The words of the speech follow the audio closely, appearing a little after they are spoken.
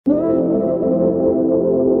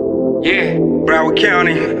Yeah, Broward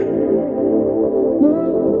County.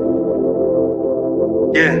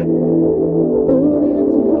 Yeah.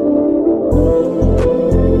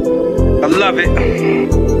 I love it.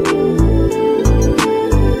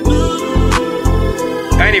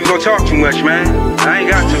 I ain't even gonna talk too much, man. I ain't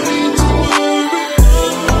got to.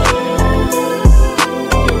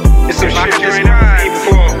 It's some shit just rhymed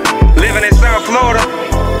before. Living in South Florida,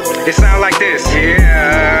 it sound like this.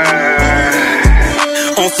 Yeah.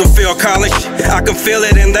 On some Phil College, I can feel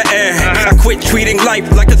it in the air. I quit treating life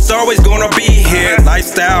like it's always gonna be here.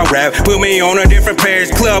 Lifestyle rap put me on a different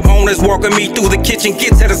page. Club owners walking me through the kitchen,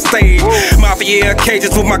 get to the stage. Mafia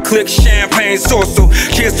cages with my clique, champagne sauce. So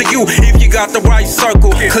cheers to you if you got the right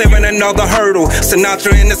circle. Clearing another hurdle,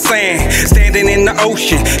 Sinatra in the sand, standing in the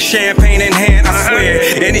ocean, champagne in hand. I swear,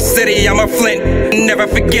 any city I'm a Flint, never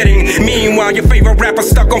forgetting. Meanwhile, your favorite rapper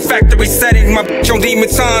stuck on factory setting. My bitch on demon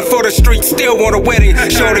time for the street, still want a wedding.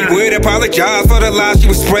 Shorty would apologize for the lies she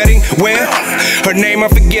was spreading. Well, her name I'm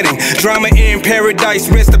forgetting. Drama in paradise,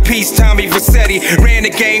 rest in peace, Tommy Vassetti. Ran the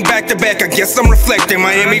game back to back, I guess I'm reflecting.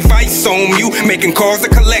 Miami Vice on you, making calls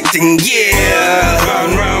and collecting. Yeah,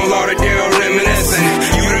 riding around Laudardale reminiscing.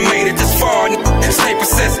 You done made it this far, stay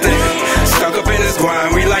persistent. Stuck up in this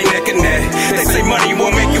grind, we like neck and neck. They say money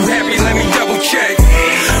won't make you happy, let me double check.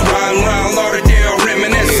 Riding around Lauderdale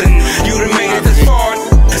reminiscing. You done made it this far,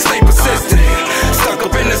 stay persistent. Stuck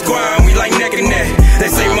up in this grind, we like neck and neck. They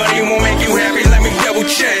say money won't make you happy, let me double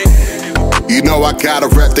check. You know I gotta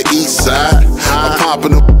rep the east side. I'm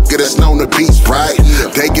popping a that's known the beach, right?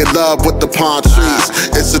 They get love with the palm trees.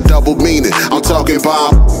 It's a double meaning, I'm talking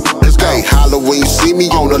bomb. Hey, holla when you see me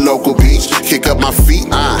on the local beach. Kick up my feet,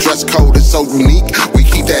 dress code is so unique. We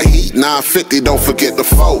keep that heat, 950, don't forget the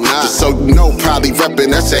foe. Just so you know, probably reppin',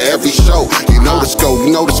 that's at every show. You know the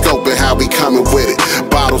scope and how we coming with it.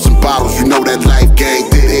 Bottles and bottles, you know that life gang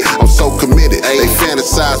did it. I'm so committed, they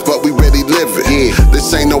fantasize, but we really live it.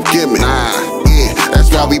 This ain't no gimmick, that's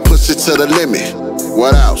why we push it to the limit.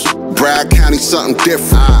 What else? Broward County, something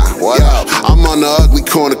different. What else? I'm on the ugly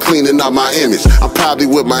corner cleaning up my image. I'm probably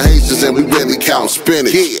with my Haitians and we really counting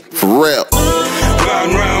spinach. Yeah, for real.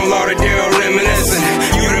 Riding around Lauderdale reminiscing.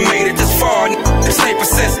 You done made it this far, stay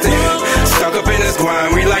persistent. Stuck up in this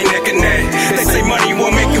grind, we like neck and neck. They say money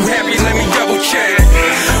won't make you happy, let me double check.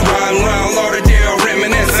 Riding around Lauderdale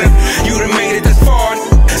reminiscing. You done made it this far,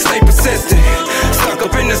 stay persistent. Stuck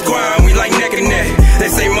up in this grind, we like neck and neck. They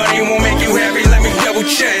say money won't make you happy, let me double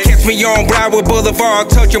check. Catch me on Broward Boulevard,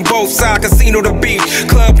 touching both sides, casino to beach.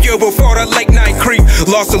 Club Euro for the late night creep.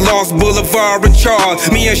 Lost Boulevard and Charles.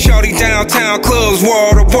 Me and Shorty downtown clubs,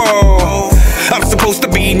 wall to wall. I'm supposed to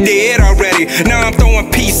be dead already. Now I'm throwing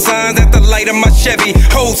peace signs at the light of my Chevy.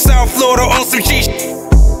 Whole South Florida on some G.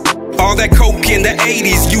 All that coke in the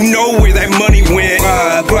 80s, you know where that money went.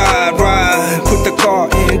 Ride, put the car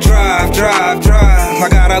in, drive. I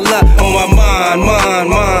got a lot on my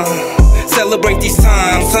mind. Celebrate these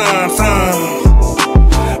times.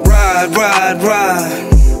 Ride,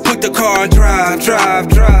 put the car in, drive.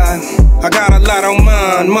 I got a lot on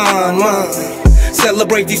mind.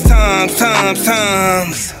 Celebrate these times.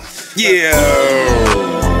 Yeah.